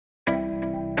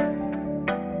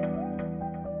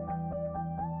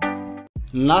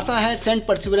NASA has sent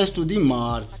Perseverance to the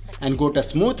Mars and got a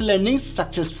smooth landing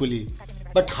successfully.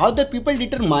 But how the people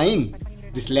determine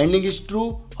this landing is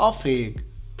true or fake?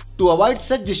 To avoid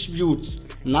such disputes,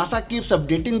 NASA keeps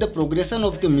updating the progression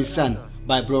of the mission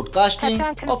by broadcasting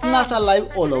of NASA live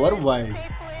all over world.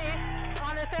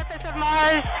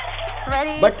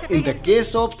 But in the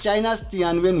case of China's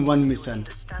Tianwen 1 mission,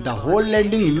 the whole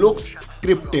landing looks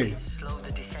scripted.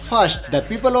 First, the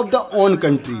people of the own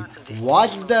country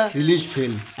watched the release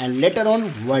film and later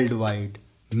on worldwide.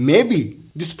 Maybe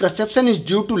this perception is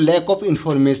due to lack of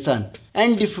information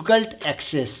and difficult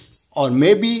access, or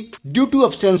maybe due to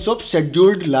absence of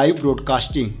scheduled live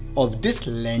broadcasting of this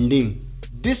landing.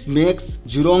 This makes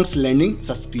Zhurong's landing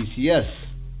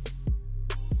suspicious.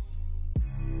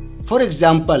 For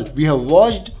example, we have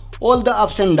watched all the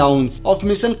ups and downs of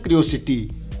mission Curiosity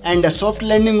and a soft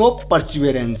landing of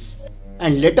Perseverance,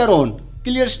 and later on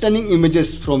clear stunning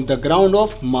images from the ground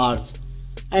of Mars,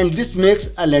 and this makes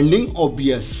a landing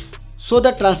obvious. So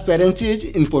the transparency is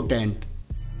important.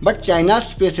 But China's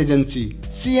space agency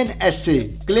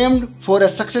CNSA claimed for a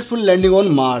successful landing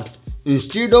on Mars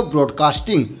instead of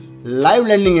broadcasting live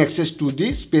landing access to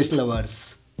the space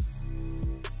lovers.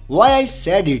 Why I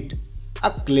said it? A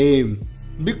claim.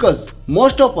 Because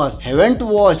most of us haven't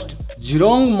watched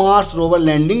Zhurong Mars Rover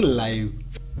Landing live.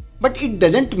 But it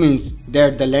doesn't mean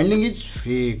that the landing is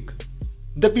fake.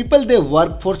 The people they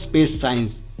work for space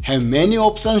science have many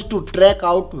options to track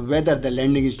out whether the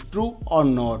landing is true or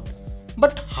not.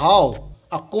 But how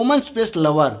a common space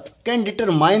lover can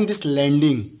determine this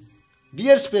landing?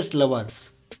 Dear space lovers,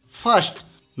 first,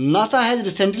 NASA has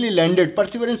recently landed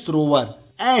Perseverance rover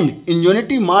and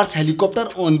Ingenuity Mars helicopter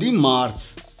on the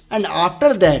Mars. And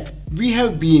after that, we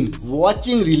have been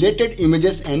watching related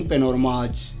images and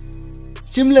panoramas.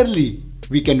 Similarly,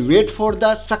 we can wait for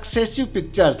the successive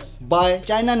pictures by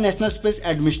China National Space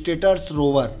Administrator's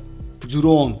rover,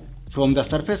 Zhurong, from the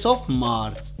surface of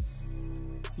Mars.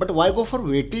 But why go for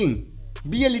waiting?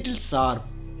 Be a little sharp.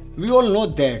 We all know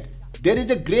that there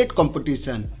is a great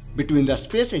competition between the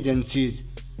space agencies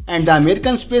and the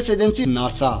American Space Agency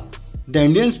NASA, the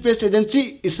Indian Space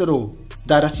Agency ISRO,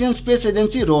 the Russian Space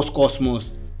Agency Roscosmos,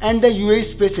 and the UAE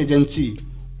Space Agency.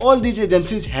 All these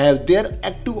agencies have their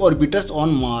active orbiters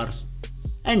on Mars.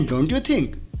 And don't you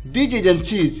think these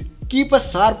agencies keep a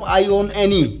sharp eye on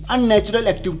any unnatural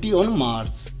activity on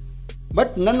Mars?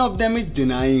 But none of them is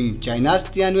denying China's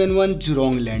Tianwen-1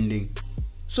 Zhurong landing.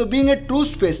 So being a true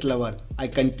space lover, I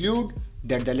conclude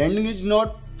that the landing is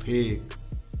not fake.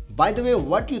 By the way,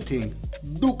 what do you think?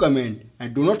 Do comment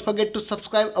and do not forget to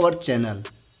subscribe our channel.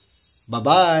 Bye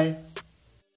bye.